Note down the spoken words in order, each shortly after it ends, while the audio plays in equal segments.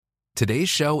Today's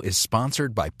show is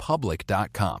sponsored by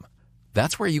Public.com.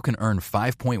 That's where you can earn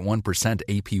 5.1%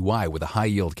 APY with a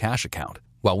high-yield cash account.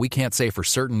 While we can't say for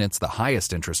certain it's the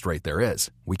highest interest rate there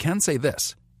is, we can say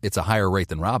this. It's a higher rate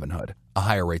than Robinhood, a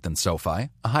higher rate than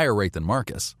SoFi, a higher rate than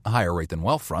Marcus, a higher rate than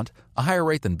Wealthfront, a higher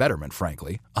rate than Betterment,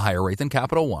 frankly, a higher rate than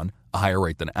Capital One, a higher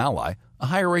rate than Ally, a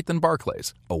higher rate than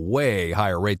Barclays, a way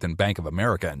higher rate than Bank of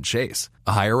America and Chase,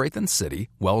 a higher rate than Citi,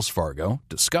 Wells Fargo,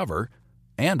 Discover,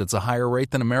 and it's a higher rate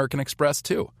than American Express,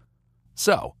 too.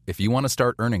 So, if you want to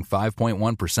start earning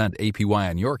 5.1% APY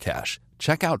on your cash,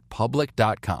 check out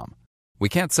Public.com. We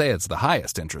can't say it's the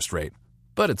highest interest rate,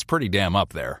 but it's pretty damn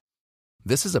up there.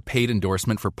 This is a paid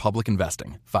endorsement for Public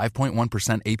Investing.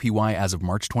 5.1% APY as of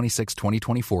March 26,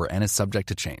 2024 and is subject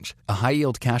to change. A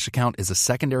high-yield cash account is a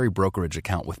secondary brokerage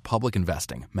account with Public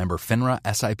Investing. Member FINRA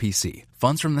SIPC.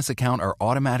 Funds from this account are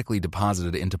automatically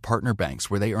deposited into partner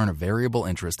banks where they earn a variable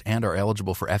interest and are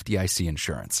eligible for FDIC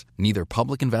insurance. Neither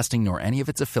Public Investing nor any of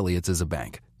its affiliates is a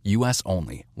bank. U.S.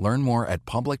 only. Learn more at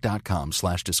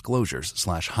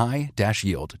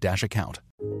public.com/disclosures/high-yield-account.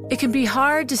 It can be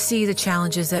hard to see the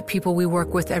challenges that people we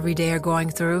work with every day are going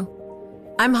through.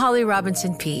 I'm Holly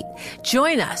Robinson Peete.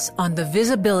 Join us on The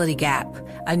Visibility Gap,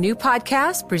 a new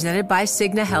podcast presented by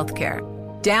Cigna Healthcare.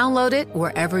 Download it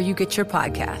wherever you get your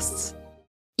podcasts.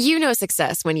 You know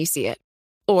success when you see it.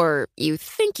 Or you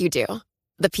think you do.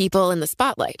 The people in the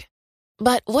spotlight.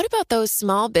 But what about those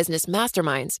small business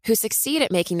masterminds who succeed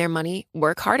at making their money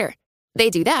work harder?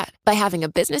 They do that by having a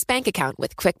business bank account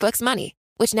with QuickBooks Money,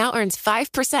 which now earns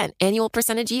 5% annual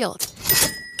percentage yield.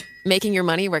 Making your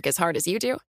money work as hard as you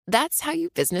do? That's how you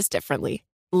business differently.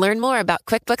 Learn more about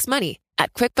QuickBooks Money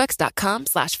at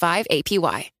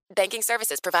quickbooks.com/5APY. Banking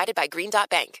services provided by Green Dot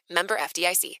Bank. Member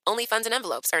FDIC. Only funds and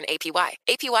envelopes earn APY.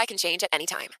 APY can change at any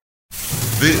time.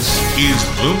 This is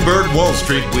Bloomberg Wall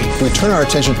Street Week. We turn our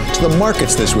attention to the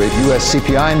markets this week. U.S.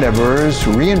 CPI numbers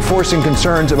reinforcing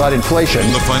concerns about inflation.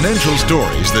 And the financial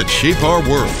stories that shape our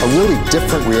world. A really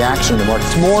different reaction in the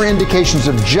markets. More indications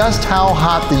of just how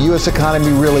hot the U.S. economy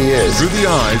really is. Through the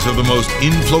eyes of the most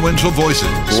influential voices.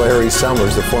 Larry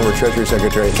Summers, the former Treasury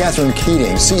Secretary. Catherine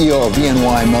Keating, CEO of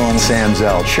BNY Mellon. Sam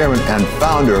Zell, Chairman and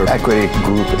founder of Equity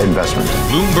Group Investment.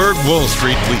 Bloomberg Wall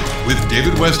Street Week with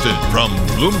David Weston from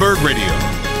Bloomberg Radio.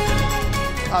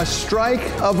 A strike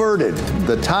averted.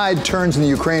 The tide turns in the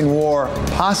Ukraine war,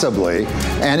 possibly.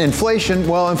 And inflation,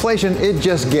 it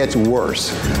just gets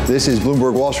worse. This is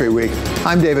Bloomberg Wall Street Week.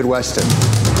 I'm David Weston.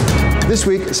 This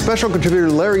week, special contributor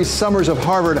Larry Summers of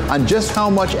Harvard on just how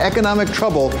much economic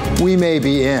trouble we may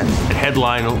be in.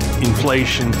 Headline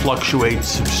inflation fluctuates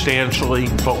substantially,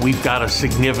 but we've got a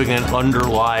significant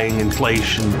underlying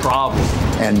inflation problem.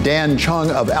 And Dan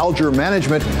Chung of Alger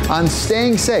Management on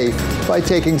staying safe by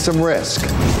taking some risk.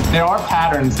 There are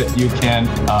patterns that you can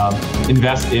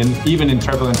invest in, even in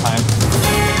turbulent times.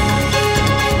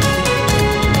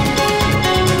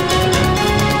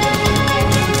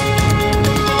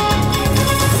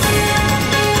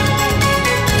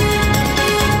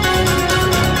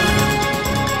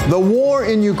 The war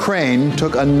in Ukraine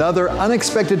took another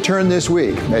unexpected turn this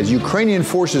week as Ukrainian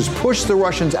forces pushed the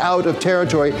Russians out of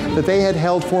territory that they had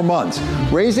held for months,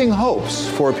 raising hopes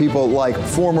for people like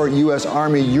former U.S.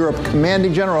 Army Europe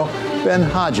Commanding General Ben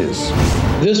Hodges.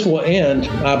 This will end,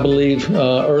 I believe,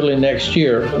 early next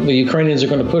year. The Ukrainians are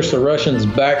going to push the Russians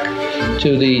back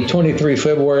to the 23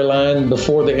 February line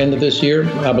before the end of this year,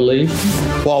 I believe.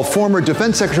 While former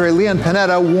Defense Secretary Leon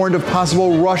Panetta warned of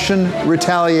possible Russian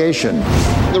retaliation.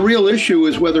 The real issue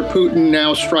is whether Putin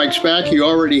now strikes back. He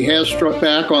already has struck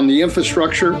back on the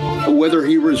infrastructure, whether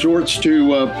he resorts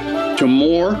to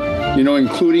more,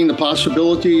 including the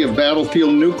possibility of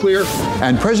battlefield nuclear.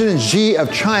 And President Xi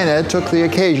of China took the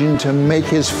occasion to make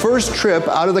his first trip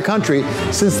out of the country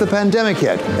since the pandemic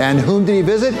hit. And whom did he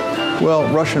visit? Well,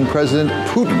 Russian President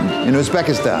Putin in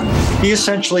Uzbekistan. He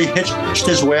essentially hitched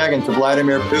his wagon to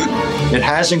Vladimir Putin. It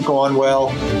hasn't gone well.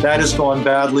 That has gone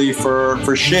badly for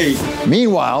Xi.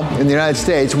 Meanwhile, in the United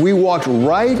States, we walked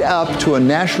right up to a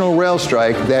national rail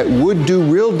strike that would do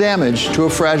real damage to a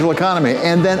fragile economy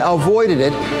and then avoided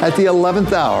it at the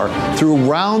 11th hour through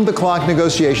round-the-clock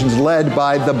negotiations led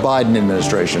by the Biden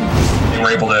administration. We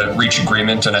were able to reach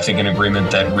agreement, and I think an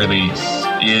agreement that really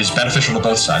is beneficial to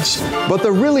both sides. But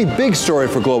the really big story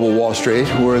for global Wall Street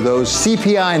were those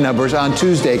CPI numbers on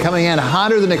Tuesday, coming in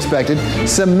hotter than expected,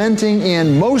 cementing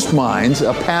in most minds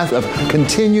a path of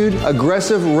continued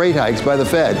aggressive rate hikes by the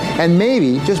Fed, and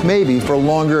maybe, just maybe, for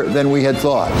longer than we had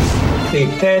thought. The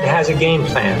Fed has a game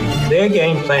plan. Their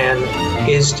game plan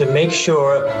is to make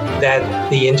sure that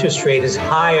the interest rate is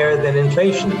higher than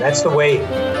inflation. That's the way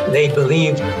they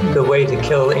believe the way to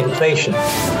kill inflation.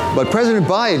 But President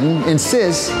Biden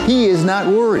insists he is not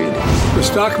worried. The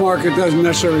stock market doesn't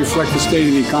necessarily reflect the state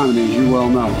of the economy, as you well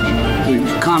know.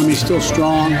 The economy is still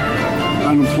strong.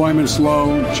 Unemployment's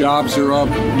low, jobs are up,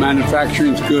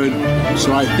 manufacturing's good,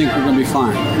 so I think we're going to be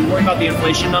fine. Are you worried about the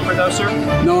inflation number, though, sir?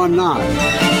 No, I'm not.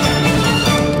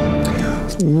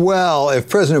 Well, if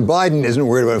President Biden isn't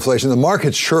worried about inflation, the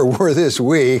markets sure were this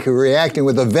week, reacting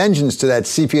with a vengeance to that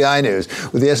CPI news,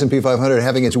 with the S&P 500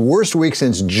 having its worst week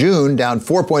since June, down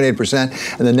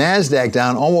 4.8%, and the NASDAQ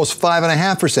down almost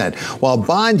 5.5%, while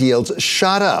bond yields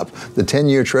shot up, the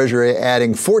 10-year Treasury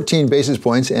adding 14 basis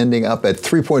points, ending up at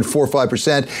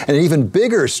 3.45%, and an even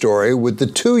bigger story with the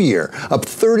 2-year, up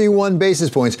 31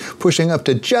 basis points, pushing up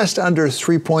to just under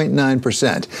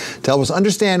 3.9%. To help us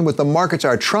understand what the markets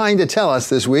are trying to tell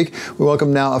us this week, we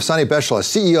welcome now Afsaneh Beschloss,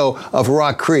 CEO of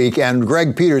Rock Creek, and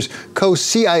Greg Peters,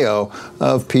 co-CIO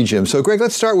of PGIM. So, Greg,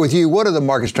 let's start with you. What are the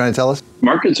markets trying to tell us?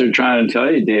 Markets are trying to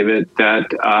tell you, David, that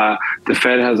the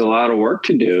Fed has a lot of work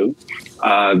to do.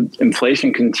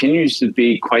 Inflation continues to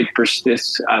be quite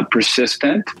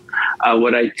persistent.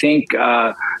 What I think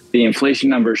the inflation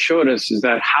numbers showed us is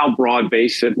that how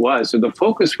broad-based it was. So the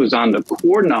focus was on the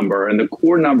core number, and the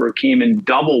core number came in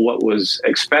double what was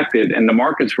expected, and the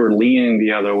markets were leaning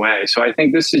the other way. So I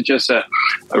think this is just a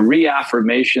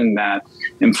reaffirmation that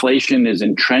inflation is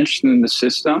entrenched in the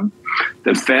system.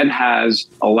 The Fed has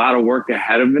a lot of work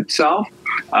ahead of itself,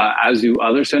 as do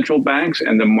other central banks,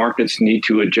 and the markets need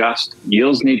to adjust.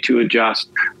 Yields need to adjust,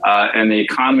 and the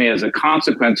economy, as a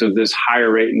consequence of this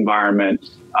higher rate environment,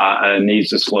 needs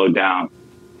to slow down.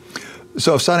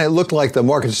 So, Afsaneh, it looked like the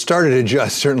market started to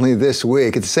adjust, certainly this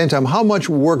week. At the same time, how much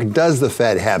work does the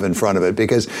Fed have in front of it?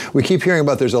 Because we keep hearing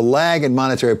about there's a lag in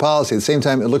monetary policy. At the same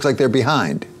time, it looks like they're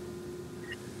behind.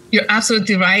 You're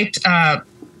absolutely right.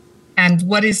 And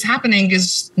what is happening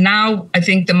is now I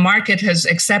think the market has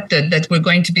accepted that we're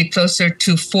going to be closer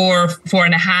to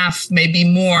 4.5, maybe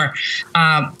more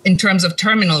in terms of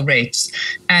terminal rates.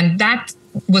 And that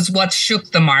was what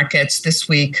shook the markets this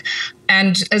week.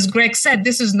 And as Greg said,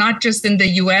 this is not just in the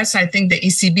U.S. I think the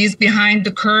ECB is behind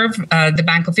the curve. The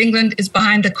Bank of England is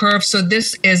behind the curve. So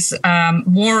this is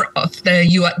more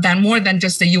than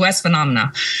just the U.S.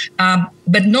 phenomena.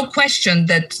 But no question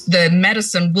that the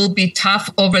medicine will be tough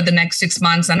over the next 6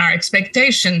 months. And our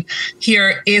expectation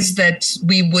here is that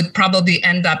we would probably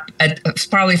end up at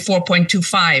probably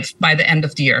 4.25 by the end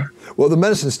of the year. Well, the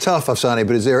medicine's tough, Afsaneh,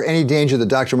 but is there any danger the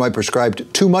doctor might prescribe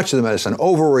too much of the medicine,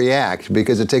 overreact,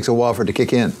 because it takes a while for it to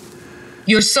kick in?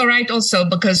 You're so right also,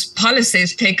 because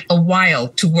policies take a while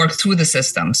to work through the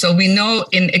system. So we know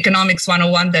in Economics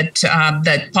 101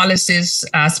 that policies,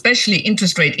 especially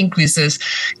interest rate increases,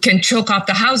 can choke off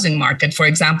the housing market. For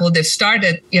example, they've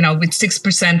started, with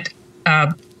 6%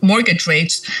 mortgage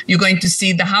rates. You're going to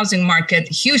see the housing market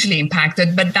hugely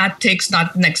impacted, but that takes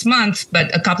not next month,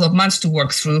 but a couple of months to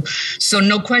work through. So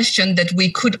no question that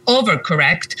we could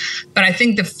overcorrect. But I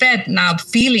think the Fed, now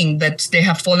feeling that they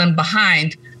have fallen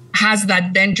behind, has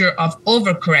that danger of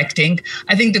overcorrecting.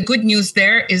 I think the good news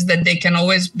there is that they can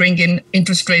always bring in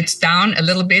interest rates down a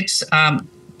little bit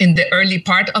in the early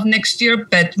part of next year,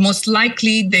 but most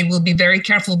likely they will be very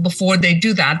careful before they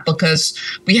do that, because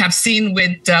we have seen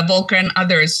with Volcker and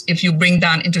others, if you bring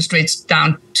down interest rates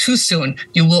down too soon,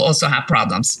 you will also have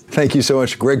problems. Thank you so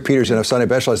much, Greg Peters and Afsaneh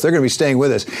Beschloss. They're going to be staying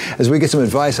with us as we get some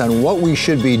advice on what we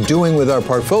should be doing with our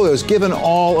portfolios given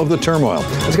all of the turmoil.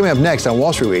 That's coming up next on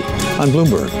Wall Street Week on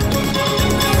Bloomberg.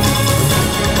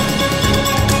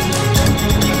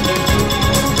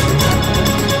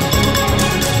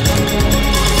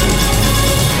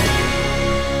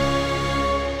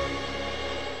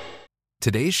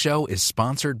 Today's show is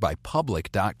sponsored by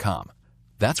Public.com.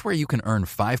 That's where you can earn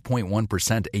 5.1%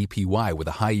 APY with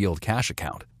a high-yield cash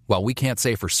account. While we can't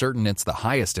say for certain it's the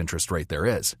highest interest rate there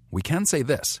is, we can say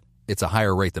this: it's a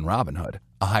higher rate than Robinhood,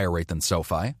 a higher rate than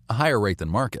SoFi, a higher rate than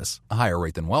Marcus, a higher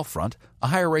rate than Wealthfront, a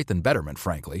higher rate than Betterment,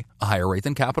 frankly, a higher rate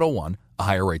than Capital One, a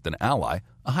higher rate than Ally,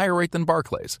 a higher rate than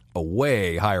Barclays, a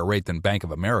way higher rate than Bank of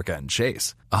America and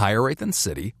Chase, a higher rate than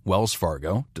Citi, Wells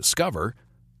Fargo, Discover,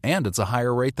 and it's a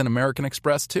higher rate than American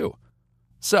Express, too.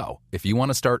 So, if you want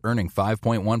to start earning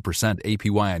 5.1%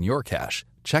 APY on your cash,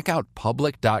 check out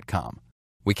Public.com.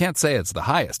 We can't say it's the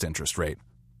highest interest rate,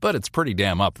 but it's pretty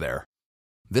damn up there.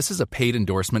 This is a paid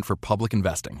endorsement for Public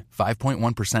Investing.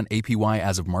 5.1% APY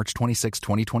as of March 26,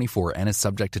 2024, and is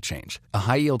subject to change. A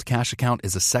high-yield cash account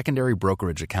is a secondary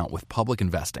brokerage account with Public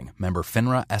Investing, member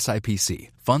FINRA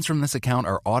SIPC. Funds from this account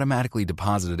are automatically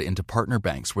deposited into partner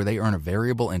banks where they earn a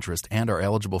variable interest and are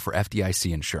eligible for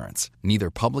FDIC insurance. Neither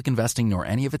Public Investing nor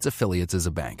any of its affiliates is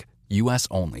a bank. U.S.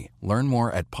 only. Learn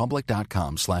more at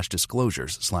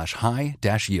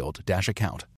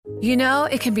public.com/disclosures/high-yield-account. You know,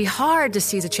 it can be hard to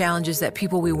see the challenges that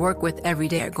people we work with every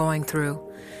day are going through.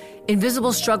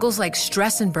 Invisible struggles like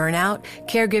stress and burnout,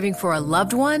 caregiving for a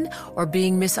loved one, or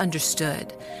being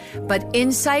misunderstood. But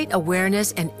insight,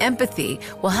 awareness, and empathy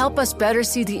will help us better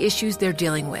see the issues they're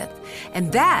dealing with.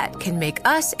 And that can make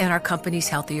us and our companies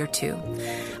healthier too.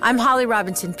 I'm Holly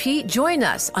Robinson Peete. Join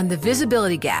us on The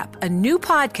Visibility Gap, a new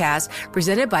podcast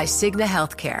presented by Cigna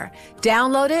Healthcare.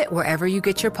 Download it wherever you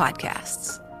get your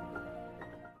podcasts.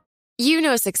 You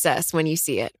know success when you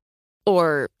see it.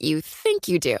 Or you think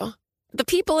you do. The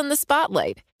people in the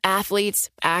spotlight, athletes,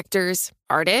 actors,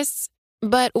 artists.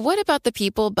 But what about the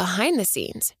people behind the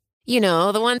scenes? You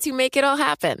know, the ones who make it all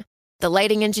happen. The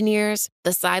lighting engineers,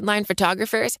 the sideline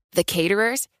photographers, the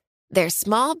caterers. They're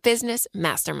small business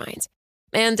masterminds.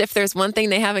 And if there's one thing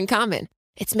they have in common,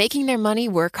 it's making their money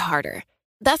work harder.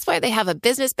 That's why they have a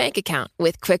business bank account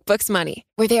with QuickBooks Money,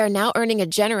 where they are now earning a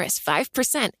generous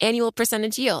 5% annual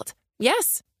percentage yield.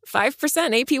 Yes,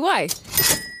 5% APY.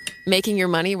 Making your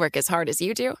money work as hard as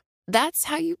you do? That's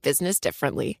how you business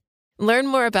differently. Learn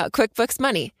more about QuickBooks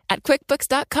Money at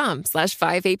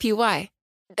quickbooks.com/5APY.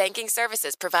 Banking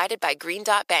services provided by Green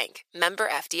Dot Bank, member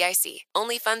FDIC.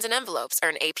 Only funds and envelopes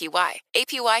earn APY.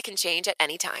 APY can change at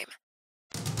any time.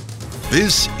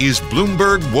 This is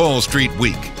Bloomberg Wall Street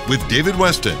Week with David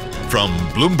Weston from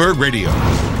Bloomberg Radio.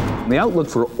 The outlook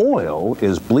for oil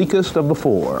is bleakest of the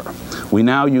four. We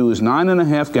now use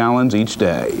 9.5 gallons each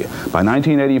day. By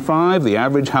 1985, the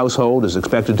average household is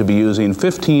expected to be using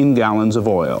 15 gallons of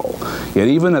oil. Yet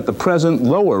even at the present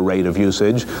lower rate of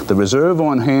usage, the reserve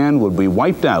on hand would be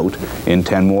wiped out in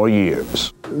 10 more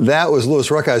years. That was Louis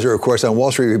Rukeyser, of course, on Wall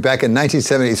Street back in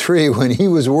 1973 when he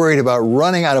was worried about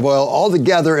running out of oil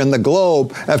altogether in the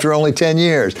globe after only 10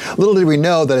 years. Little did we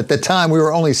know that at the time we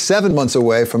were only 7 months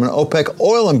away from an OPEC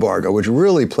oil embargo, which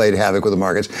really played havoc with the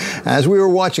markets. As we were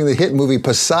watching the hit movie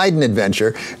Poseidon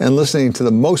Adventure and listening to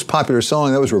the most popular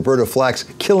song, that was Roberta Flack's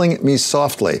Killing Me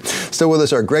Softly. Still with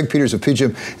us are Greg Peters of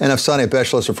PGIM and Afsaneh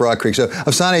Beschloss of Frog Creek. So,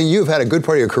 Afsaneh, you've had a good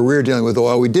part of your career dealing with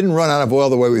oil. We didn't run out of oil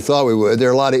the way we thought we would. There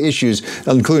are a lot of issues,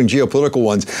 including geopolitical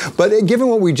ones. But given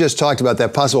what we just talked about,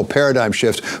 that possible paradigm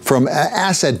shift from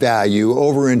asset value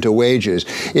over into wages,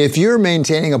 if you're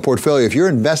maintaining a portfolio, if you're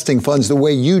investing funds the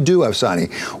way you do,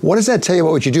 Afsaneh, what does that tell you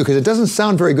about what you do? Because it doesn't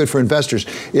sound very good for investors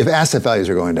if asset values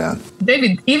are going down.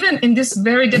 David, even in this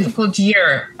very difficult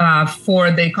year for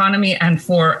the economy and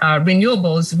for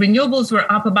renewables were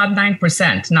up about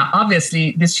 9%. Now,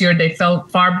 obviously, this year they fell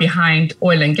far behind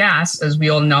oil and gas, as we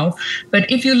all know. But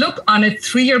if you look on a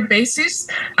 3-year basis,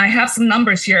 I have some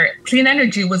numbers here. Clean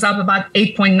energy was up about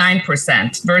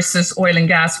 8.9% versus oil and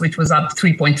gas, which was up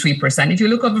 3.3%. If you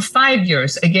look over 5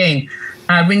 years, again,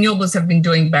 renewables have been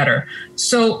doing better.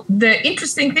 So the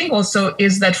interesting thing also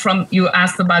is that you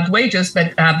asked about wages,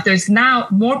 but there's now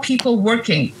more people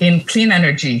working in clean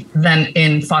energy than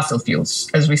in fossil fuels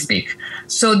as we speak.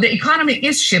 So the economy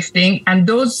is shifting, and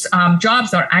those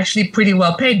jobs are actually pretty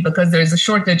well paid because there is a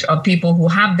shortage of people who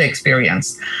have the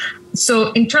experience.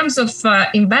 So in terms of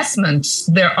investments,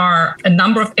 there are a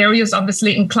number of areas,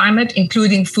 obviously, in climate,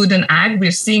 including food and ag.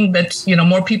 We're seeing that,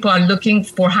 more people are looking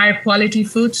for higher quality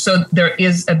food. So there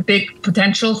is a big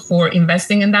potential for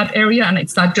investing in that area. And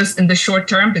it's not just in the short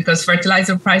term because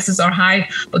fertilizer prices are high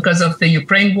because of the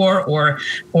Ukraine war or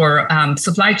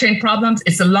supply chain problems.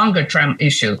 It's a longer term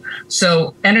issue.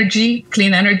 So energy,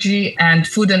 clean energy, and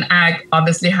food and ag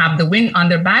obviously have the wind on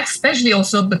their back, especially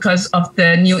also because of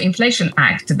the new Inflation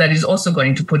Act that is also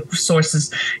going to put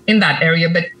resources in that area.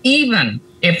 But even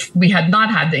if we had not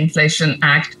had the Inflation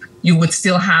Act, you would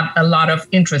still have a lot of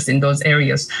interest in those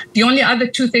areas. The only other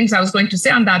two things I was going to say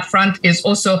on that front is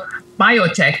also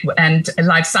biotech and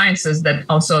life sciences that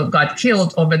also got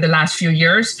killed over the last few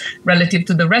years relative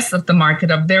to the rest of the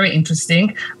market are very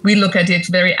interesting. We look at it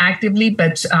very actively,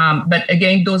 but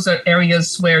again, those are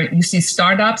areas where you see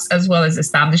startups as well as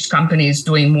established companies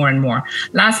doing more and more.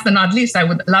 Last but not least, I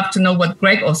would love to know what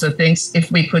Greg also thinks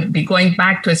if we could be going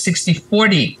back to a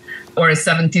 60-40 or a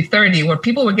 70-30 where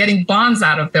people were getting bonds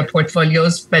out of their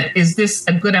portfolios. But is this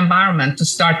a good environment to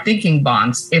start thinking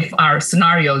bonds if our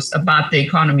scenarios about the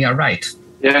economy are right?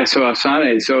 Yeah, so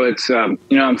Afsaneh, it's,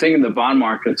 I'm thinking the bond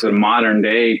market's a modern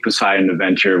day Poseidon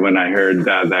adventure when I heard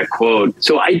that quote.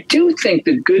 So I do think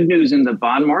the good news in the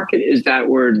bond market is that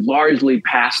we're largely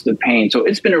past the pain. So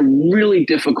it's been a really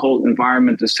difficult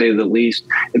environment, to say the least.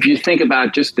 If you think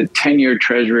about just the 10-year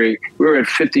Treasury, we were at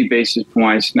 50 basis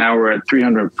points. Now we're at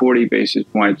 340 basis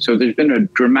points. So there's been a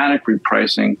dramatic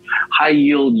repricing. High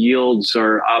yields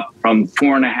are up from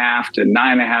 4.5% to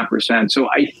 9.5%. So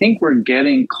I think we're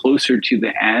getting closer to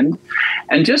the end.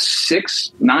 And just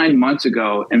 6-9 months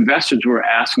ago, investors were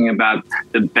asking about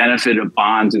the benefit of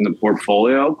bonds in the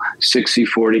portfolio,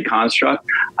 60-40 construct.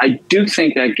 I do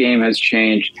think that game has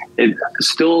changed. It's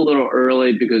still a little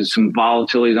early because some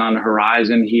volatility is on the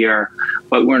horizon here,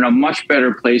 but we're in a much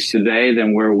better place today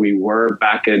than where we were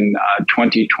back in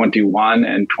 2021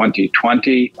 and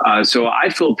 2020. So I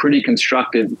feel pretty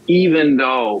constructive, even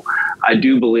though I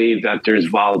do believe that there's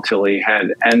volatility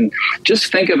ahead. And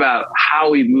just think about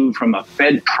how we moved from a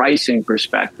Fed pricing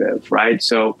perspective, right?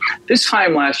 So this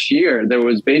time last year, there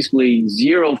was basically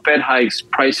zero Fed hikes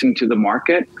pricing to the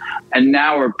market. And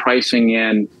now we're pricing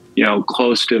in,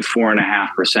 close to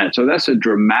 4.5%. So that's a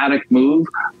dramatic move,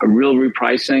 a real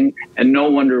repricing, and no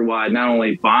wonder why not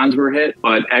only bonds were hit,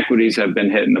 but equities have been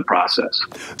hit in the process.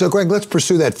 So, Greg, let's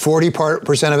pursue that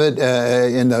 40% of it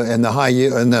in the high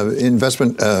yield, in the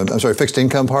investment, fixed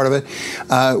income part of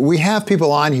it. We have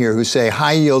people on here who say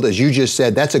high yield, as you just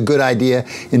said, that's a good idea.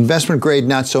 Investment grade,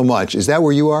 not so much. Is that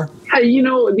where you are?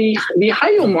 The high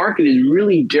yield market is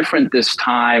really different this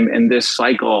time in this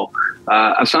cycle.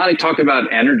 Afsaneh talked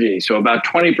about energy. So about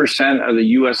 20% of the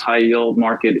U.S. high yield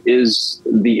market is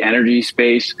the energy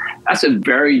space. That's a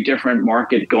very different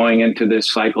market going into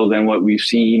this cycle than what we've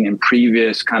seen in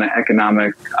previous kind of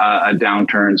economic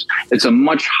downturns. It's a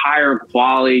much higher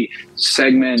quality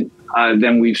segment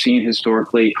than we've seen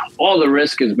historically. All the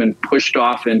risk has been pushed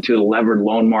off into the levered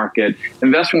loan market.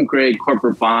 Investment grade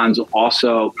corporate bonds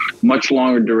also much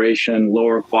longer duration,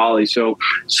 lower quality. So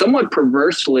somewhat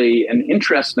perversely and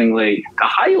interestingly, the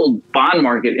high yield bond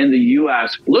market in the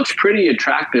U.S. looks pretty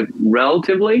attractive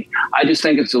relatively. I just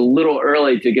think it's a little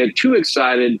early to get too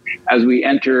excited as we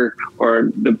enter, or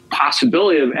the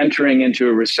possibility of entering into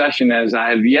a recession, as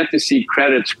I have yet to see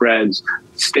credit spreads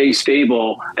stay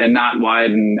stable and not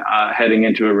widen heading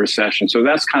into a recession. So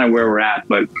that's kind of where we're at.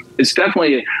 But it's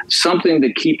definitely something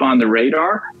to keep on the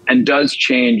radar and does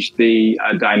change the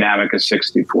dynamic of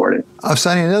 60-40.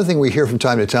 Afsaneh, another thing we hear from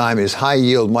time to time is high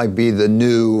yield might be the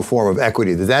new form of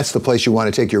equity, that's the place you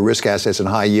want to take your risk assets in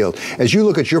high yield. As you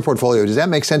look at your portfolio, does that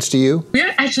make sense to you?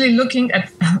 We're actually looking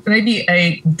at maybe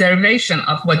a derivation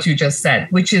of what you just said,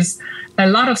 which is a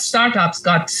lot of startups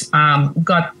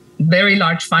got very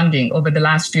large funding over the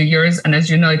last few years. And as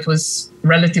you know, it was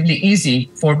relatively easy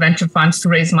for venture funds to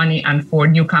raise money and for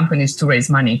new companies to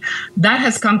raise money. That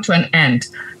has come to an end.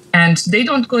 And they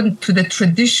don't go to the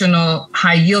traditional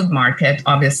high yield market,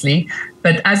 obviously,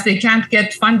 but as they can't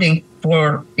get funding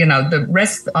for the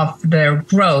rest of their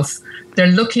growth, they're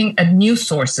looking at new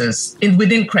sources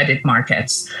within credit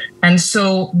markets. And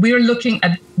so we're looking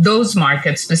at those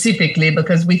markets specifically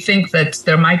because we think that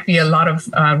there might be a lot of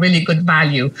really good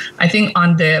value. I think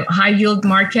on the high yield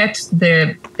market,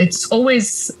 it's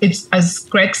as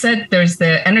Greg said, there's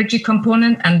the energy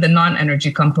component and the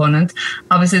non-energy component.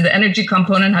 Obviously, the energy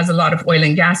component has a lot of oil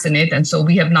and gas in it. And so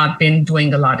we have not been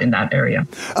doing a lot in that area.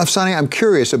 Afsaneh, I'm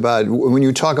curious about when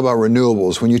you talk about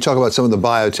renewables, when you talk about some of the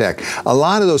biotech, a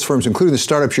lot of those firms, including the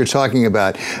startups you're talking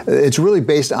about, it's really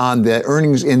based on the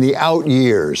earnings in the out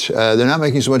years. They're not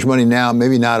making so much money now,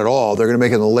 maybe not at all. They're going to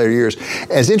make it in the later years.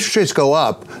 As interest rates go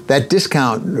up, that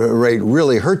discount rate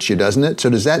really hurts you, doesn't it? So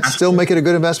does that still make it a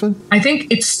good investment? I think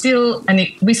it's still,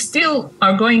 we still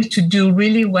are going to do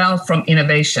really well from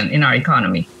innovation in our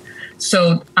economy.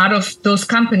 So out of those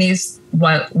companies,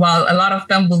 while a lot of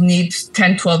them will need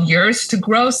 10, 12 years to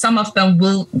grow, some of them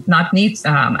will not need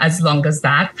as long as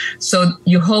that. So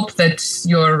you hope that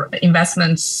your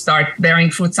investments start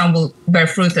bearing fruit. Some will bear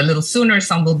fruit a little sooner,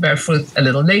 some will bear fruit a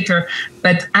little later.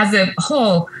 But as a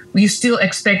whole, we still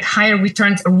expect higher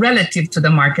returns relative to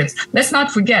the markets. Let's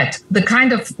not forget, the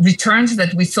kind of returns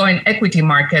that we saw in equity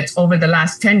markets over the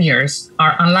last 10 years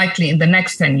are unlikely in the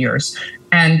next 10 years.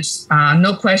 And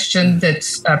no question that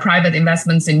private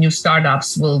investments in new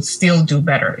startups will still do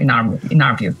better in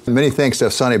our view. Many thanks to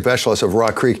Afsaneh Beschloss of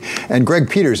Rock Creek and Greg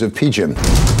Peters of PGIM.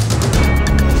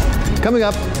 Coming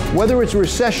up, whether it's a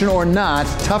recession or not,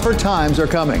 tougher times are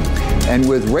coming. And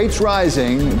with rates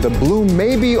rising, the bloom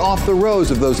may be off the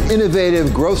rose of those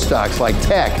innovative growth stocks like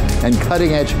tech and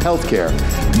cutting-edge healthcare.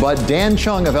 But Dan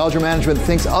Chung of Alger Management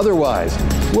thinks otherwise.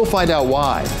 We'll find out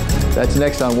why. That's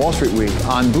next on Wall Street Week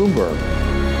on Bloomberg.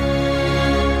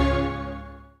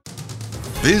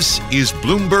 This is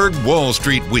Bloomberg Wall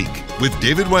Street Week with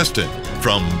David Weston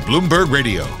from Bloomberg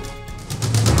Radio.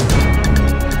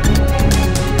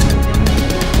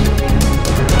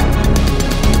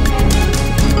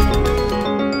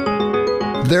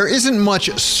 There isn't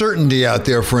much certainty out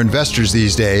there for investors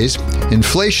these days.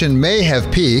 Inflation may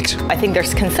have peaked. I think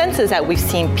there's consensus that we've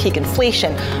seen peak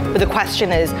inflation, but the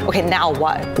question is, okay, now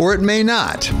what? Or it may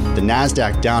not. The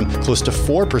NASDAQ down close to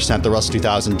 4%, the Russell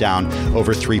 2000 down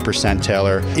over 3%,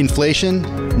 Taylor. Inflation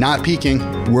not peaking.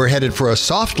 We're headed for a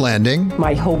soft landing.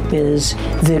 My hope is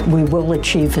that we will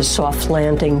achieve a soft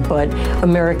landing, but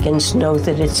Americans know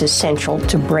that it's essential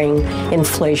to bring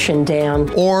inflation down.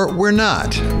 Or we're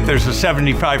not. There's a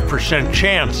 75%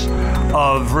 chance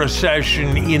of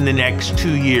recession in the next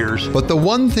 2 years. But the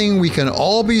one thing we can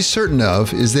all be certain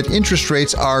of is that interest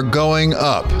rates are going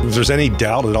up. If there's any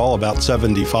doubt at all about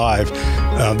 75,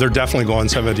 they're definitely going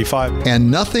 75.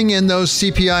 And nothing in those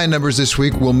CPI numbers this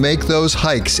week will make those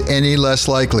hikes any less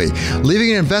likely,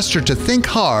 leaving an investor to think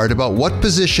hard about what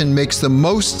position makes the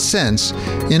most sense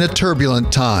in a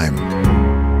turbulent time.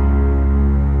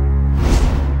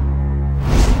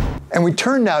 And we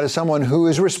turn now to someone who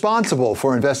is responsible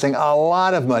for investing a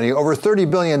lot of money, over $30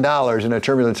 billion in a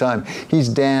turbulent time. He's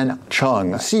Dan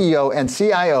Chung, CEO and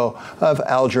CIO of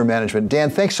Alger Management. Dan,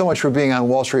 thanks so much for being on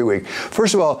Wall Street Week.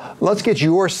 First of all, let's get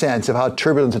your sense of how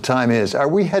turbulent the time is. Are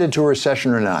we headed to a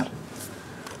recession or not?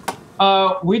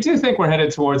 We do think we're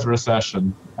headed towards a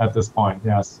recession at this point,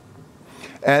 yes.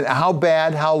 And how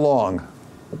bad, how long?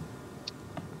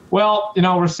 Well,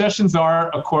 recessions are,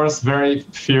 of course, very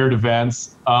feared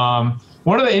events.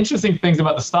 One of the interesting things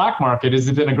about the stock market is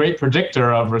it's been a great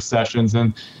predictor of recessions,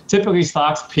 and typically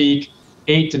stocks peak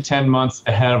 8 to 10 months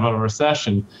ahead of a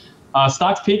recession.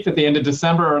 Stocks peaked at the end of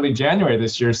December, early January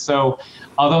this year. So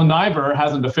although NIBOR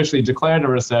hasn't officially declared a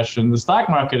recession, the stock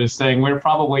market is saying we're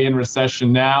probably in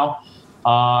recession now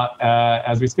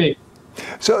as we speak.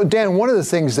 So, Dan, one of the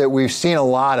things that we've seen a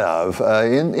lot of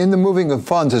in the moving of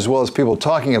funds, as well as people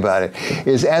talking about it,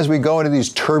 is as we go into these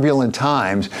turbulent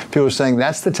times, people are saying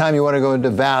that's the time you want to go into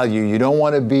value. You don't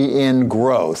want to be in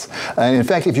growth. And in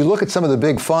fact, if you look at some of the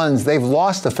big funds, they've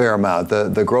lost a fair amount.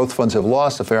 The growth funds have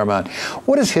lost a fair amount.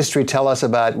 What does history tell us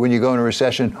about when you go into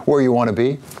recession, where you want to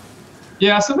be?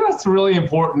 Yeah, so that's a really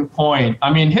important point.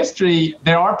 I mean, history,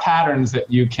 there are patterns that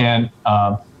you can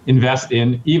invest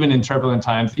in, even in turbulent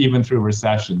times, even through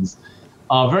recessions.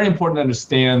 Very important to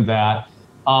understand that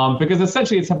because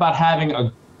essentially it's about having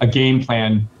a game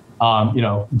plan,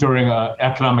 during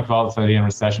economic volatility and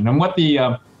recession. And what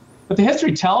the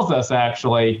history tells us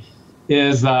actually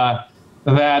is that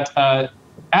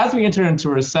as we enter into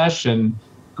recession,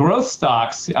 growth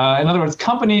stocks, in other words,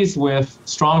 companies with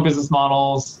strong business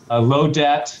models, low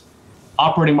debt,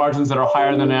 operating margins that are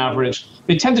higher than average,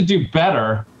 they tend to do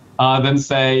better than,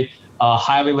 say,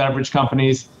 highly leveraged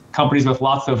companies with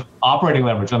lots of operating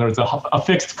leverage, in other words, a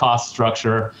fixed cost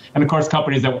structure, and of course,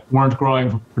 companies that weren't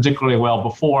growing particularly well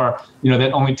before,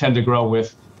 that only tend to grow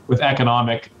with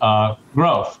economic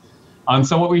growth. And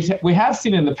so what we have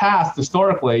seen in the past,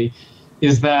 historically,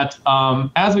 is that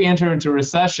as we enter into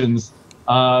recessions,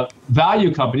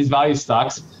 value companies, value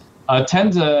stocks,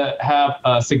 tend to have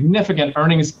a significant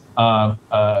earnings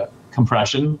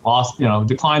compression,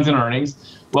 declines in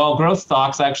earnings, while growth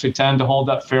stocks actually tend to hold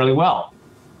up fairly well.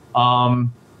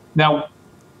 Now,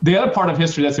 the other part of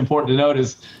history that's important to note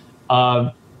is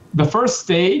the first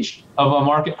stage of a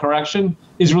market correction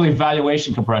is really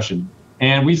valuation compression.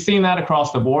 And we've seen that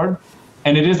across the board.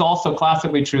 And it is also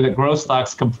classically true that growth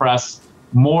stocks compress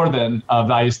more than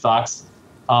value stocks.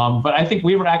 But I think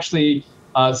we would actually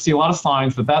see a lot of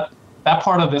signs that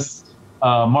part of this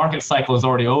market cycle is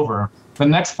already over. The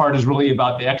next part is really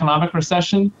about the economic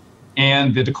recession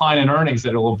and the decline in earnings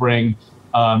that it will bring,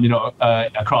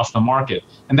 across the market.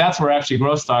 And that's where actually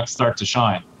growth stocks start to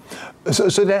shine. So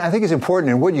Dan, I think it's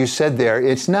important in what you said there.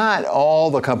 It's not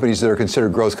all the companies that are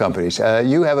considered growth companies.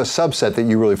 You have a subset that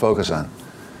you really focus on.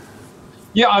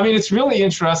 Yeah, I mean, it's really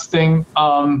interesting.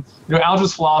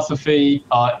 Alger's philosophy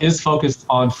is focused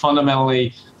on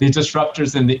fundamentally the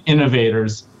disruptors and the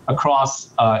innovators across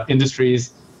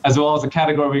industries, as well as a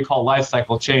category we call life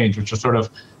cycle change, which are sort of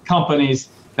companies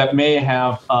that may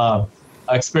have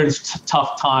experienced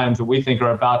tough times that we think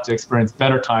are about to experience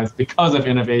better times because of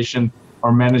innovation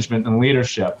or management and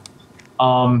leadership.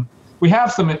 We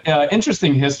have some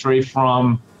interesting history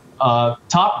from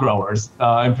top growers.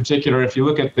 In particular, if you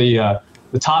look at the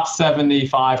top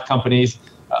 75 companies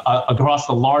across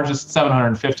the largest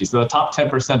 750, so the top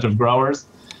 10% of growers,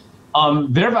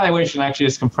 their valuation actually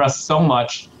has compressed so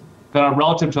much that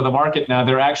relative to the market now,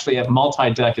 they're actually at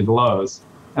multi-decade lows.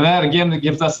 And that, again, that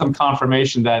gives us some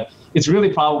confirmation that it's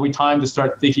really probably time to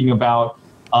start thinking about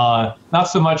not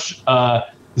so much the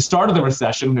start of the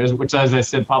recession, which, as I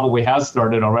said, probably has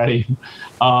started already,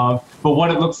 but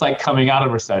what it looks like coming out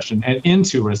of recession and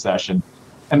into recession.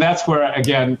 And that's where,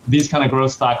 again, these kind of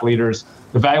growth stock leaders,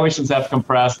 the valuations have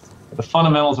compressed, the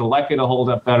fundamentals are likely to hold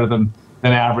up better than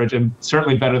average, and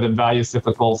certainly better than value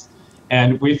cyclicals.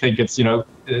 And we think it's, a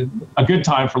good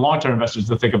time for long-term investors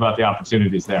to think about the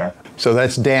opportunities there. So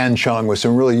that's Dan Chung with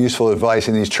some really useful advice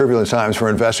in these turbulent times for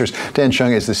investors. Dan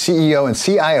Chung is the CEO and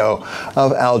CIO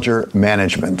of Alger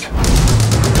Management.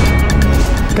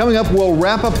 Coming up, we'll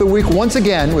wrap up the week once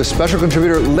again with special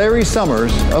contributor Larry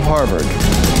Summers of Harvard.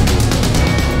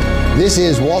 This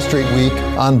is Wall Street Week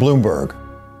on Bloomberg.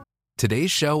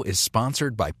 Today's show is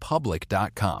sponsored by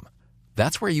Public.com.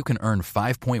 That's where you can earn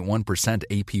 5.1%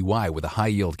 APY with a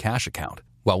high-yield cash account.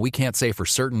 While we can't say for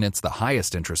certain it's the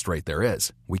highest interest rate there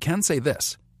is, we can say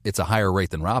this. It's a higher rate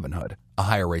than Robinhood, a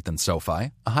higher rate than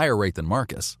SoFi, a higher rate than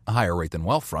Marcus, a higher rate than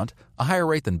Wealthfront, a higher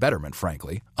rate than Betterment,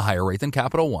 frankly, a higher rate than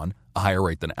Capital One, a higher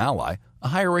rate than Ally, a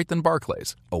higher rate than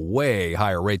Barclays, a way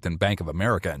higher rate than Bank of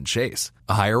America and Chase,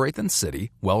 a higher rate than Citi,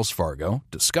 Wells Fargo,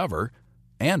 Discover,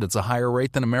 and it's a higher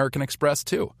rate than American Express,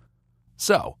 too.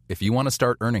 So, if you want to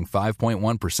start earning 5.1%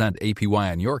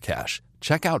 APY on your cash,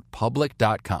 check out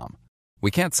Public.com. We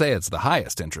can't say it's the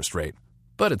highest interest rate,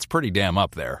 but it's pretty damn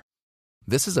up there.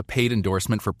 This is a paid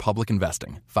endorsement for Public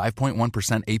Investing.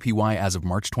 5.1% APY as of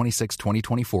March 26,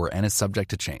 2024, and is subject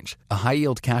to change. A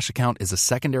high-yield cash account is a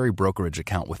secondary brokerage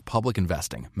account with Public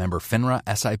Investing, member FINRA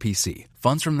SIPC.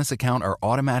 Funds from this account are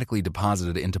automatically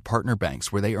deposited into partner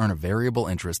banks where they earn a variable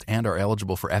interest and are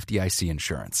eligible for FDIC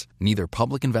insurance. Neither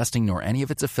Public Investing nor any of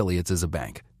its affiliates is a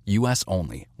bank. U.S.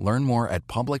 only. Learn more at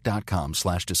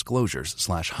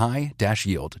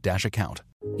public.com/disclosures/high-yield-account.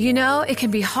 It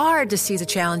can be hard to see the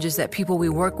challenges that people we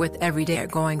work with every day are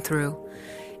going through.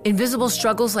 Invisible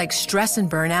struggles like stress and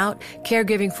burnout,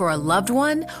 caregiving for a loved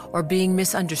one, or being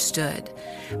misunderstood.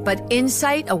 But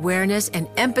insight, awareness, and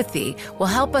empathy will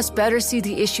help us better see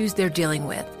the issues they're dealing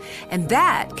with. And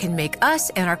that can make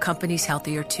us and our companies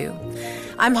healthier too.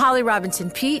 I'm Holly Robinson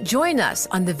Peete. Join us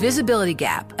on The Visibility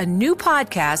Gap, a new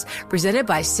podcast presented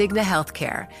by Cigna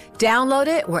Healthcare. Download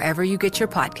it wherever you get your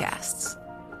podcasts.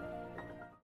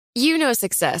 You know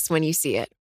success when you see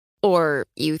it. Or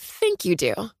you think you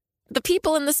do. The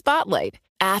people in the spotlight,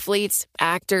 athletes,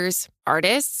 actors,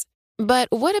 artists. But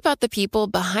what about the people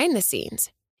behind the scenes?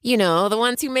 The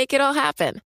ones who make it all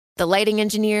happen. The lighting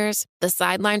engineers, the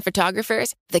sideline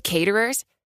photographers, the caterers.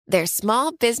 They're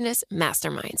small business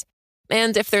masterminds.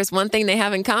 And if there's one thing they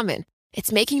have in common,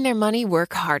 it's making their money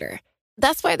work harder.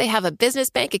 That's why they have a business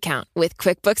bank account with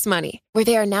QuickBooks Money, where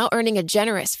they are now earning a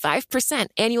generous 5%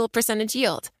 annual percentage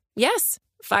yield. Yes,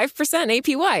 5%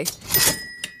 APY.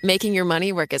 Making your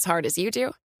money work as hard as you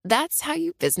do? That's how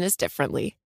you business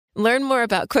differently. Learn more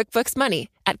about QuickBooks Money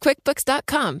at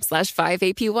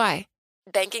quickbooks.com/5APY.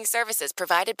 Banking services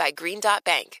provided by Green Dot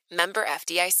Bank, member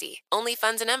FDIC. Only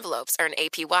funds and envelopes earn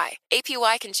APY.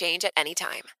 APY can change at any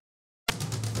time.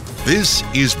 This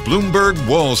is Bloomberg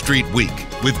Wall Street Week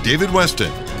with David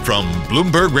Weston from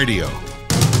Bloomberg Radio.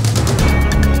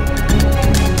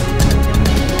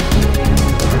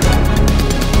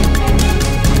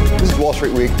 Wall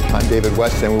Street Week. I'm David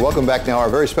Weston. We welcome back now our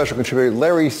very special contributor,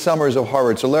 Larry Summers of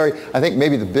Harvard. So, Larry, I think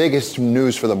maybe the biggest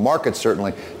news for the market,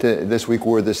 certainly, this week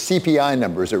were the CPI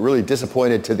numbers that really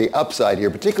disappointed to the upside here,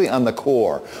 particularly on the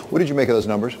core. What did you make of those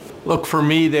numbers? Look, for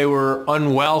me, they were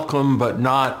unwelcome, but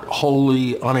not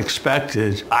wholly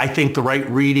unexpected. I think the right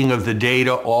reading of the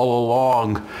data all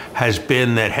along has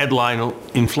been that headline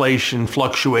inflation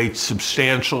fluctuates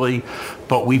substantially,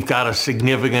 but we've got a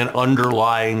significant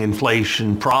underlying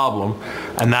inflation problem.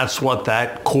 And that's what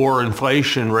that core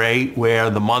inflation rate, where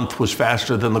the month was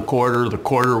faster than the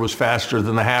quarter was faster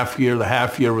than the half year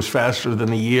was faster than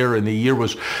the year, and the year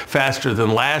was faster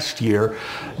than last year.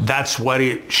 That's what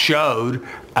it showed.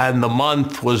 And the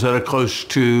month was at a close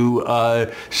to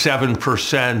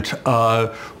 7%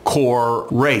 core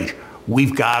rate.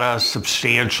 We've got a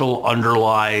substantial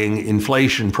underlying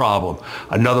inflation problem.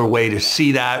 Another way to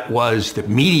see that was that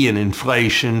median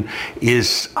inflation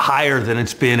is higher than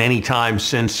it's been any time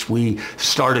since we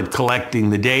started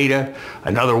collecting the data.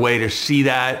 Another way to see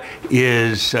that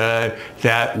is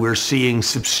that we're seeing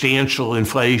substantial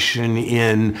inflation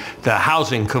in the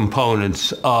housing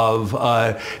components of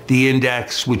the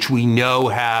index, which we know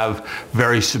have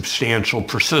very substantial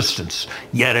persistence.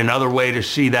 Yet another way to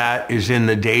see that is in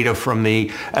the data from from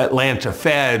the Atlanta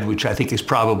Fed, which I think is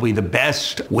probably the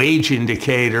best wage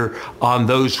indicator on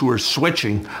those who are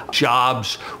switching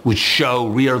jobs, which show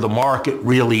where the market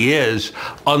really is,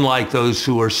 unlike those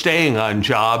who are staying on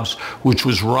jobs, which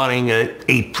was running at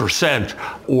 8%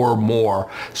 or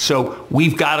more. So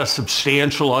we've got a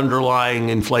substantial underlying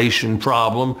inflation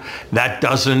problem that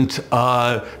doesn't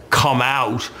come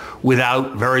out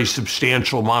without very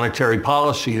substantial monetary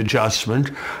policy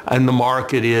adjustment, and the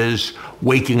market is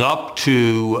waking up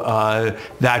to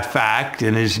that fact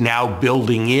and is now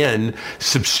building in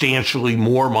substantially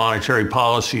more monetary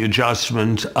policy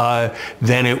adjustment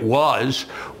than it was,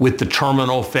 with the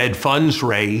terminal Fed funds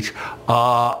rate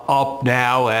up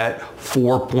now at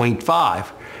 4.5.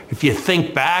 If you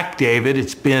think back, David,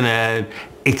 it's been an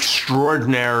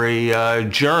extraordinary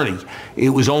journey. It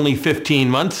was only 15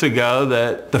 months ago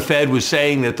that the Fed was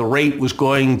saying that the rate was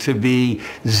going to be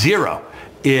 0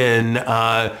 in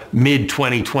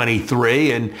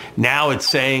mid-2023, and now it's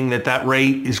saying that that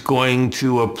rate is going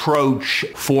to approach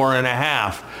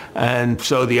 4.5. And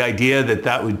so the idea that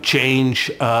that would change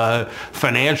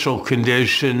financial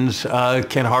conditions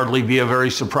can hardly be a very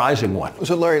surprising one.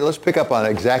 So Larry, let's pick up on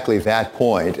exactly that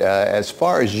point. As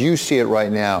far as you see it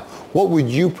right now, what would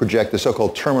you project the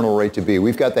so-called terminal rate to be?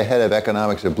 We've got the head of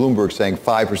economics at Bloomberg saying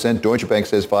 5%. Deutsche Bank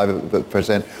says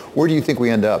 5%. Where do you think we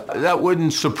end up? That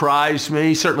wouldn't surprise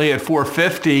me. Certainly at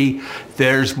 450,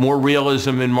 there's more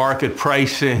realism in market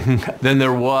pricing than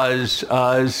there was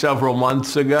several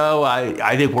months ago.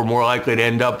 I think we're more likely to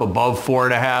end up above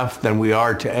 4.5 than we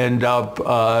are to end up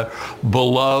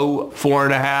below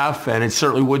 4.5. And it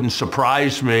certainly wouldn't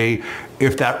surprise me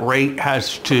if that rate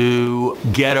has to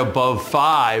get above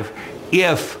 5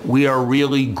 if we are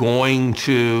really going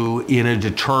to, in a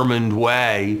determined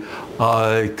way,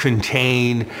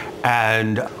 contain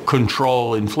and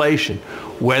control inflation.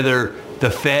 Whether the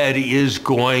Fed is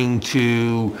going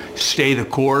to stay the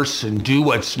course and do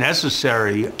what's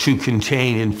necessary to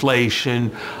contain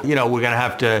inflation, we're going to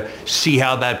have to see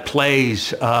how that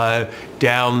plays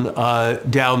down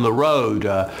the road.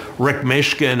 Rick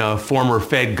Mishkin, a former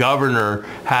Fed governor,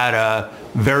 had a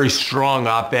very strong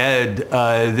op-ed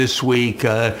this week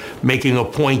making a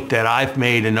point that I've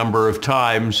made a number of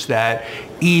times, that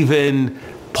even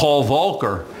Paul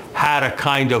Volcker had a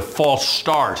kind of false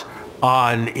start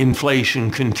on inflation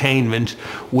containment,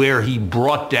 where he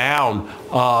brought down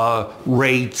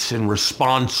rates in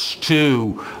response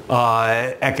to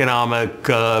bad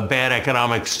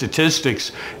economic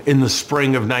statistics in the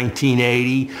spring of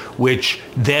 1980, which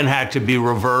then had to be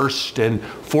reversed and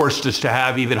forced us to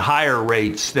have even higher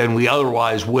rates than we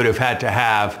otherwise would have had to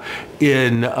have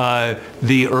in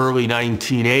the early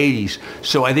 1980s.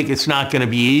 So I think it's not going to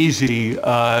be easy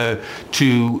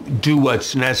to do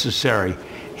what's necessary.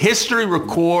 History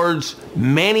records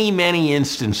many, many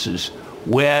instances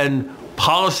when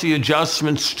policy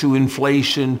adjustments to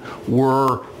inflation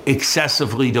were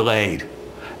excessively delayed.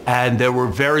 And there were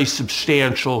very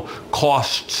substantial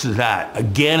costs to that,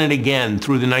 again and again,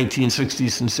 through the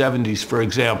 1960s and 70s, for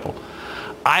example.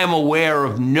 I am aware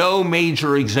of no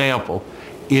major example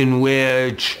in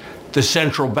which the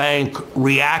central bank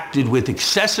reacted with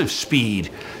excessive speed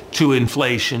to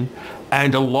inflation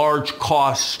and a large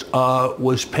cost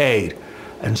was paid.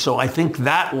 And so I think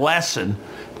that lesson,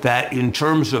 that in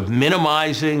terms of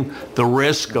minimizing the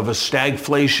risk of a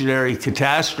stagflationary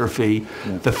catastrophe,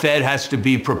 the Fed has to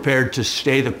be prepared to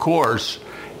stay the course,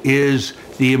 is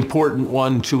the important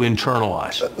one to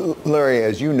internalize. Larry,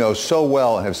 as you know so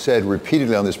well and have said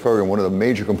repeatedly on this program, one of the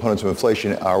major components of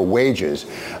inflation are wages.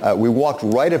 We walked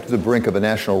right up to the brink of a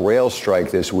national rail strike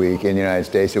this week in the United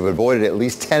States. It avoided, at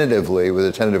least tentatively, with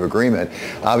a tentative agreement.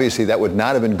 Obviously, that would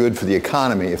not have been good for the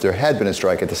economy if there had been a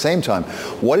strike. At the same time,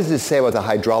 what does this say about the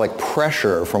hydraulic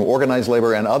pressure from organized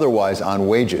labor and otherwise on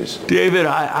wages? David,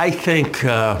 I think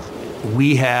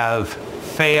we have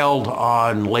failed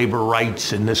on labor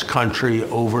rights in this country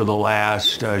over the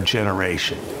last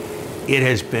generation. It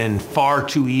has been far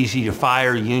too easy to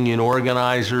fire union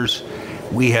organizers.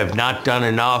 We have not done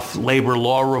enough labor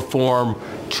law reform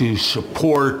to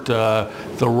support the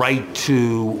right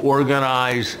to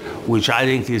organize, which I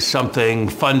think is something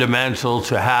fundamental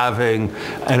to having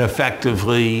an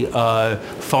effectively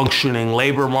functioning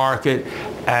labor market,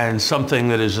 and something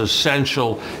that is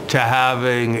essential to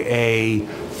having a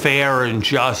fair and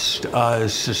just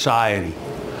society.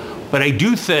 But I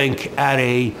do think at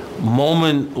a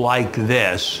moment like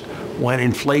this, when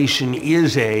inflation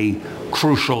is a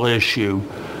crucial issue,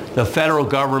 the federal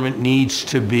government needs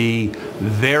to be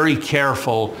very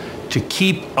careful to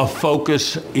keep a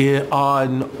focus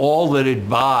on all that it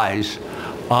buys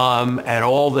and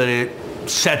all that it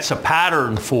sets a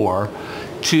pattern for,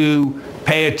 to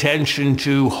pay attention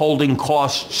to holding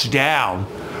costs down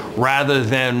rather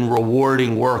than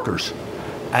rewarding workers.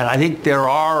 And I think there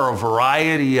are a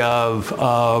variety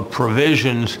of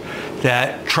provisions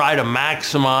that try to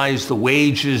maximize the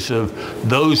wages of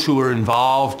those who are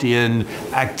involved in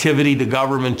activity the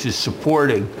government is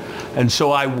supporting. And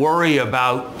so I worry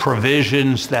about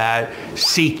provisions that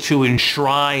seek to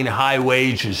enshrine high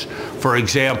wages, for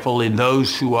example, in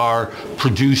those who are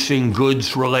producing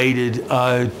goods related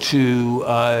to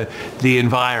the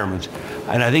environment.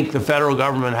 And I think the federal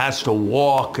government has to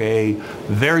walk a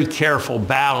very careful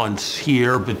balance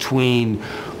here between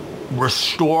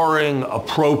restoring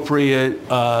appropriate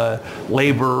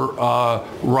labor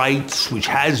rights, which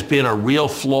has been a real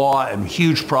flaw and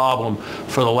huge problem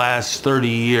for the last 30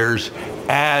 years,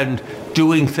 and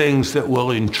doing things that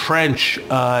will entrench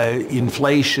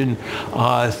inflation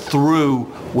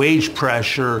through wage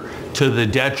pressure to the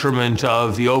detriment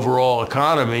of the overall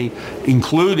economy,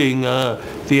 including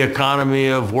the economy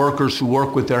of workers who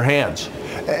work with their hands.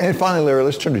 And finally, Larry,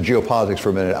 let's turn to geopolitics for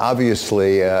a minute.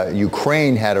 Obviously,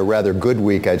 Ukraine had a rather good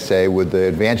week, I'd say, with the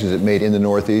advances it made in the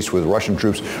Northeast, with Russian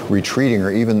troops retreating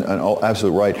or even an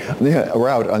absolute rout.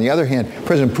 On the other hand,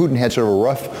 President Putin had sort of a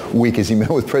rough week as he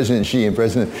met with President Xi, and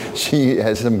President Xi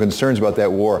has some concerns about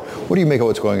that war. What do you make of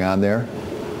what's going on there?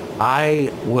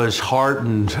 I was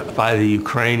heartened by the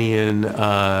Ukrainian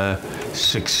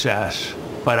success,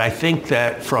 but I think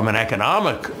that from an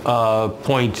economic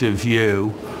point of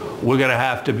view, we're going to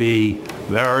have to be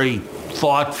very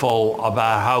thoughtful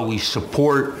about how we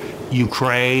support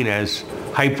Ukraine as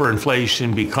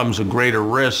hyperinflation becomes a greater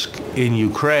risk in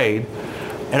Ukraine.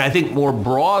 And I think more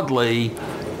broadly,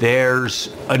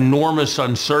 there's enormous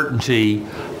uncertainty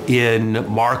in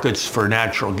markets for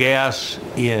natural gas,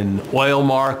 in oil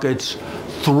markets,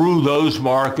 through those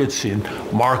markets, in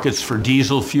markets for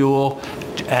diesel fuel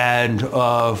and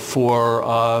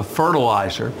for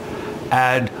fertilizer.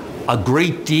 And a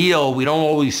great deal, we don't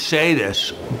always say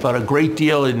this, but a great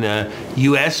deal in the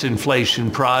U.S.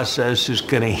 inflation process is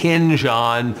going to hinge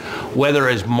on whether,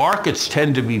 as markets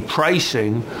tend to be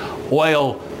pricing,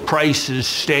 oil prices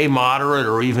stay moderate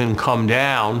or even come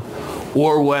down,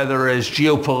 or whether, as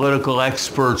geopolitical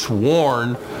experts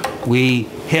warn, we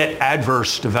hit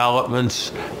adverse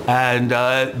developments and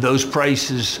those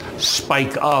prices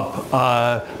spike up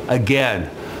again.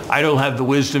 I don't have the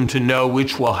wisdom to know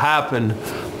which will happen,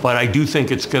 but I do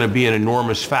think it's going to be an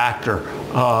enormous factor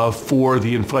for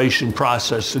the inflation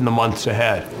process in the months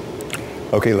ahead.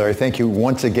 Okay, Larry, thank you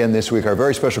once again this week. Our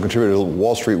very special contributor to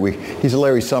Wall Street Week, he's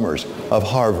Larry Summers of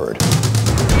Harvard.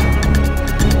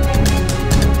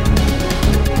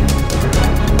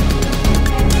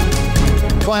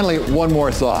 Finally, one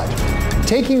more thought.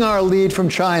 Taking our lead from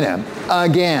China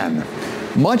again.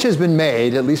 Much has been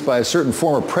made, at least by a certain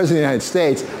former president of the United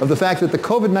States, of the fact that the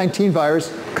COVID-19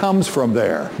 virus comes from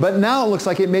there. But now it looks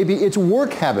like it may be its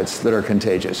work habits that are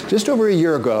contagious. Just over a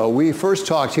year ago, we first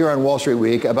talked here on Wall Street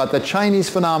Week about the Chinese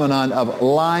phenomenon of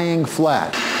lying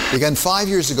flat. Begun 5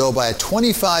 years ago by a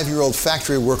 25-year-old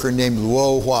factory worker named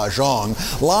Luo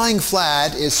Huazhong, lying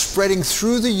flat is spreading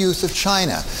through the youth of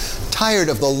China. Tired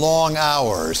of the long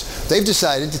hours, they've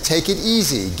decided to take it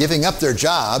easy, giving up their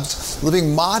jobs,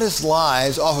 living modest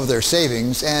lives off of their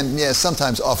savings, and yes,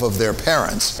 sometimes off of their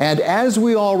parents. And as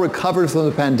we all recovered from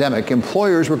the pandemic,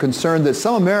 employers were concerned that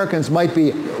some Americans might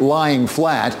be lying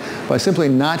flat by simply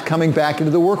not coming back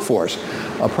into the workforce.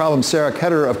 A problem Sarah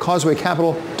Ketter of Causeway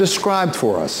Capital described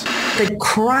for us. The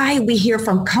cry we hear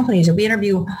from companies, and we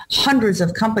interview hundreds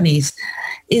of companies,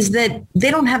 is that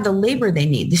they don't have the labor they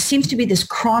need. There seems to be this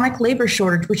chronic labor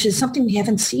shortage, which is something we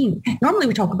haven't seen. Normally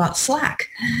we talk about slack,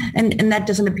 and that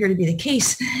doesn't appear to be the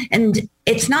case. And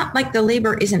it's not like the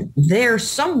labor isn't there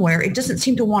somewhere. It doesn't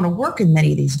seem to want to work in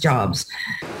many of these jobs.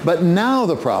 But now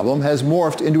the problem has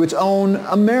morphed into its own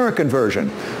American version,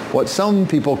 what some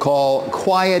people call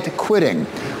quiet quitting,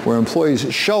 where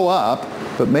employees show up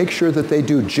but make sure that they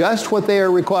do just what they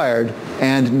are required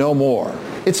and no more.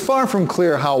 It's far from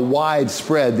clear how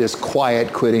widespread this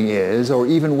quiet quitting is, or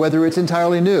even whether it's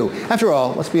entirely new. After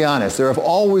all, let's be honest, there have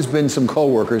always been some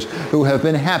coworkers who have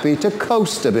been happy to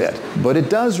coast a bit. But it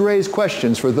does raise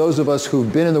questions for those of us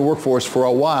who've been in the workforce for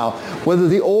a while, whether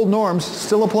the old norms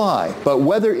still apply. But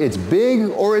whether it's big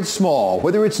or it's small,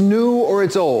 whether it's new or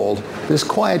it's old, this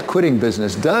quiet quitting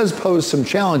business does pose some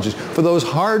challenges for those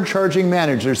hard-charging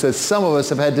managers that some of us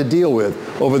have had to deal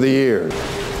with over the years.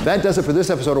 That does it for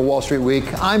this episode of Wall Street Week.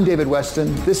 I'm David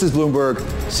Westin. This is Bloomberg.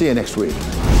 See you next week.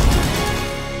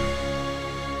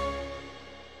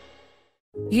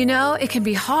 You know, it can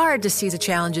be hard to see the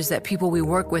challenges that people we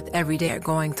work with every day are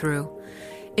going through.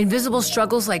 Invisible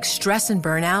struggles like stress and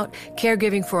burnout,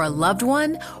 caregiving for a loved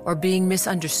one, or being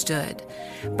misunderstood.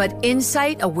 But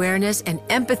insight, awareness, and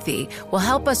empathy will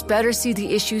help us better see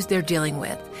the issues they're dealing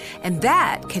with. And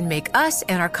that can make us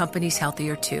and our companies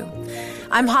healthier too.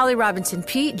 I'm Holly Robinson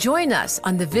Peete. Join us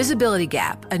on The Visibility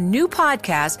Gap, a new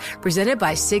podcast presented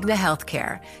by Cigna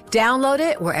Healthcare. Download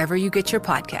it wherever you get your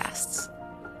podcasts.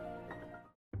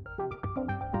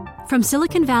 From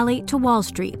Silicon Valley to Wall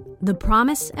Street, the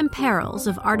promise and perils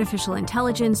of artificial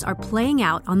intelligence are playing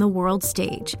out on the world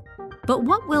stage. But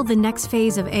what will the next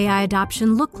phase of AI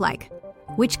adoption look like?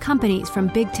 Which companies from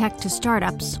big tech to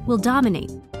startups will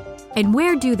dominate? And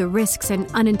where do the risks and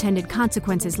unintended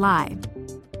consequences lie?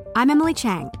 I'm Emily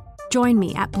Chang. Join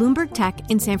me at Bloomberg Tech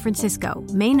in San Francisco,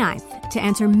 May 9th, to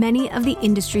answer many of the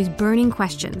industry's burning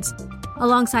questions,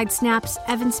 alongside Snap's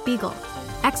Evan Spiegel,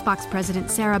 Xbox President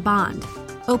Sarah Bond,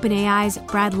 OpenAI's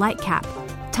Brad Lightcap,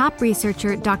 top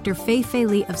researcher Dr. Fei-Fei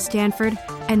Li of Stanford,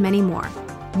 and many more.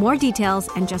 More details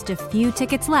and just a few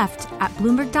tickets left at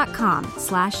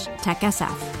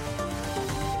Bloomberg.com/TechSF.